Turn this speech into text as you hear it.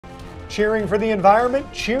Cheering for the environment,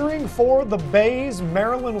 cheering for the Bay's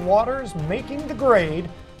Maryland waters making the grade.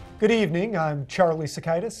 Good evening, I'm Charlie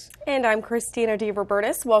Sakaitis. And I'm Christina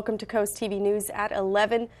DeRobertis. Welcome to Coast TV News at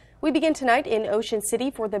 11. We begin tonight in Ocean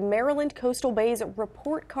City for the Maryland Coastal Bays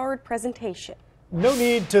report card presentation. No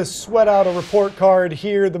need to sweat out a report card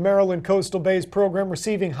here. The Maryland Coastal Bays program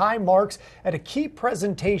receiving high marks at a key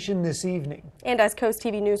presentation this evening. And as Coast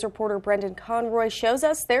TV News reporter Brendan Conroy shows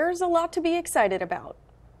us, there's a lot to be excited about.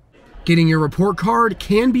 Getting your report card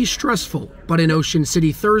can be stressful, but in Ocean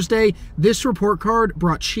City Thursday, this report card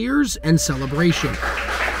brought cheers and celebration.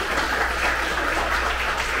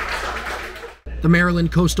 The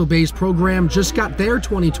Maryland Coastal Bays program just got their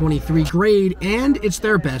 2023 grade, and it's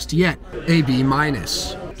their best yet, a B-.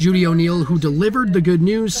 Judy O'Neill, who delivered the good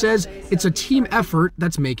news, says it's a team effort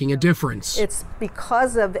that's making a difference. It's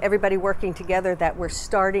because of everybody working together that we're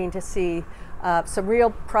starting to see some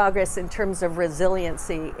real progress in terms of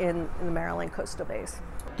resiliency in the Maryland Coastal Bays.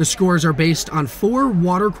 The scores are based on 4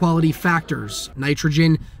 water quality factors: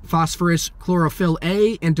 nitrogen, phosphorus, chlorophyll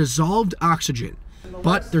A, and dissolved oxygen.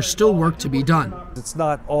 But there's still work to be done. It's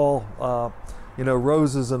not all,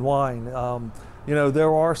 roses and wine.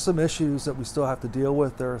 There are some issues that we still have to deal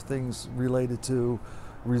with. There are things related to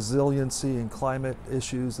resiliency and climate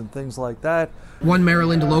issues and things like that. One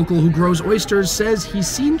Maryland local who grows oysters says he's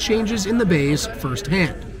seen changes in the bays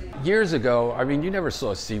firsthand. Years ago, you never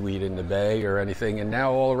saw seaweed in the bay or anything, and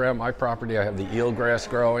now all around my property I have the eelgrass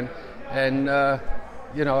growing, and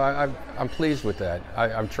I'm pleased with that.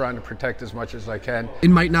 I'm trying to protect as much as I can.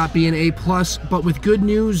 It might not be an A+, but with good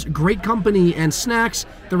news, great company, and snacks,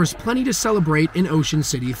 there was plenty to celebrate in Ocean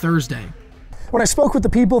City Thursday. When I spoke with the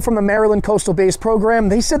people from the Maryland Coastal Bays program,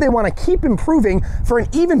 they said they want to keep improving for an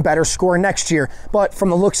even better score next year. But from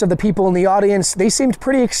the looks of the people in the audience, they seemed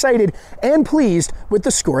pretty excited and pleased with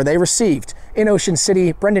the score they received. In Ocean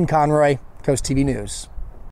City, Brendan Conroy, Coast TV News.